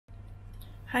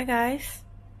Hi guys,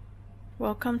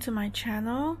 welcome to my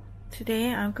channel.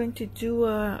 Today I'm going to do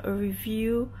a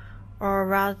review, or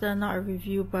rather not a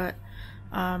review, but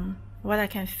what I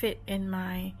can fit in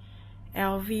my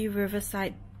LV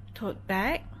Riverside tote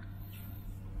bag.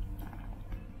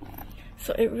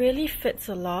 So it really fits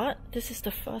a lot. This is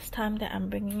the first time that I'm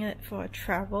bringing it for a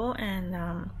travel,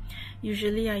 and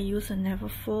usually I use a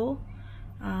Neverfull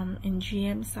in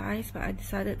GM size, but I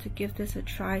decided to give this a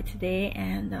try today,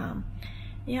 and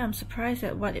yeah, I'm surprised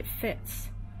at what it fits.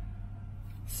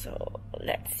 So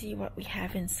let's see what we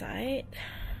have inside.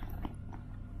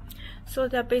 So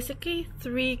there are basically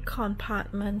 3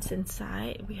 compartments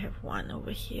inside. We have one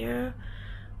over here,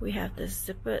 we have the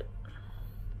zippered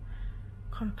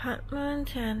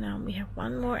compartment, and we have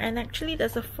one more, and actually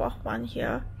there's a 4th one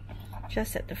here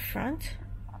just at the front.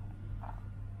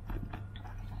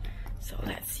 So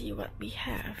let's see what we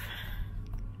have.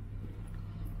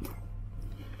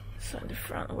 So in the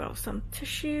front, well, some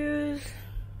tissues.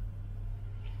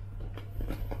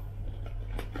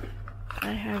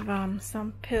 I have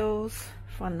some pills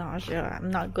for nausea. I'm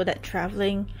not good at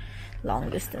traveling long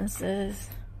distances.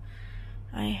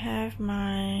 I have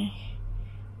my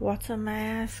water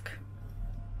mask.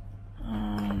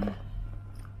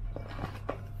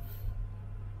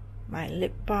 My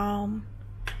lip balm.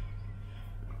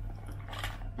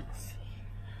 Let's see.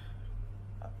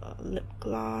 Lip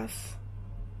gloss.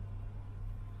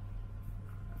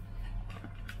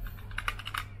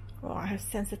 Well, I have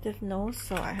sensitive nose,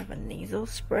 so I have a nasal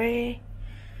spray.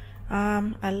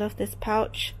 I love this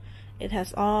pouch. It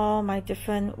has all my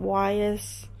different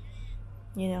wires,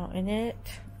 you know, in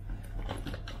it.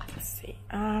 Let's see.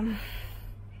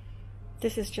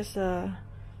 This is just a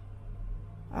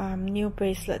new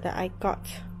bracelet that I got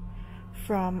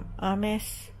from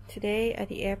Hermes today at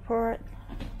the airport.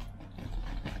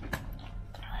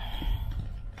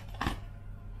 A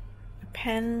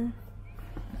pen.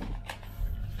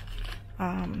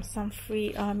 Some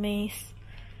free Hermes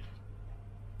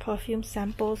perfume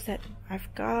samples that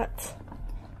I've got.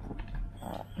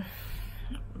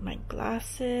 My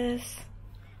glasses,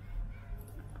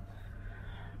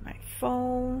 my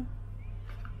phone,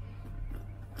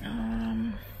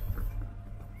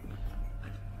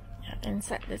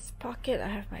 inside this pocket I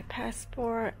have my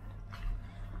passport,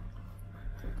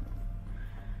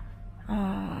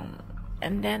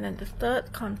 and then in the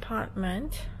 3rd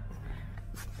compartment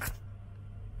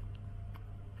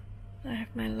I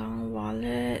have my long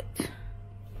wallet.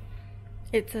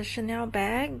 It's a Chanel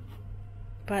bag,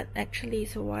 but actually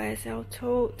it's a YSL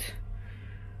tote.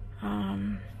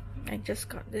 I just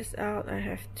got this out. I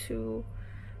have 2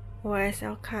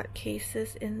 YSL card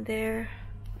cases in there.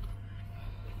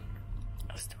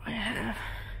 What else do I have?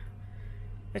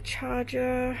 A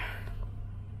charger.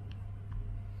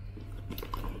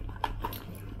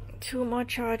 2 more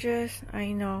chargers.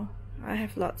 I know I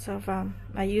have lots of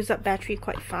I use up battery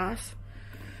quite fast,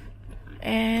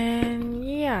 and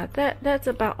yeah, that's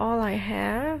about all I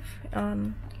have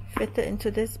fitted into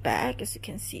this bag. As you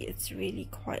can see, it's really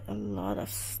quite a lot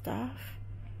of stuff.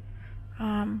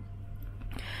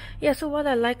 Yeah, so what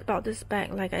I like about this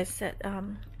bag, like I said,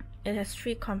 it has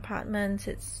 3 compartments.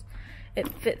 It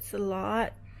fits a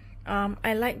lot.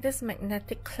 I like this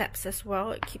magnetic clasp as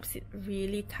well. It keeps it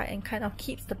really tight and kind of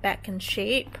keeps the bag in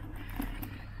shape.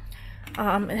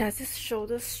 It has this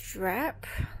shoulder strap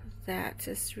that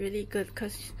is really good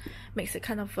because it makes it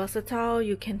kind of versatile.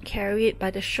 You can carry it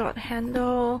by the short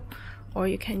handle, or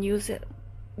you can use it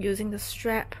using the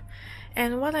strap.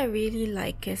 And what I really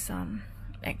like is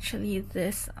actually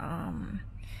this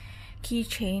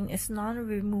keychain is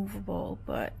non-removable,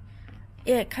 but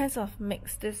yeah, it kind of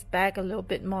makes this bag a little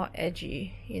bit more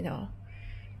edgy, you know,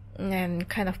 and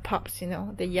kind of pops, you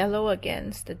know, the yellow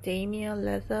against the damier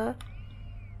leather.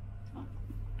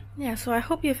 Yeah, so I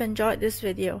hope you've enjoyed this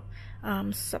video.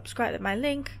 Subscribe at my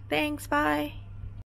link. Thanks, bye.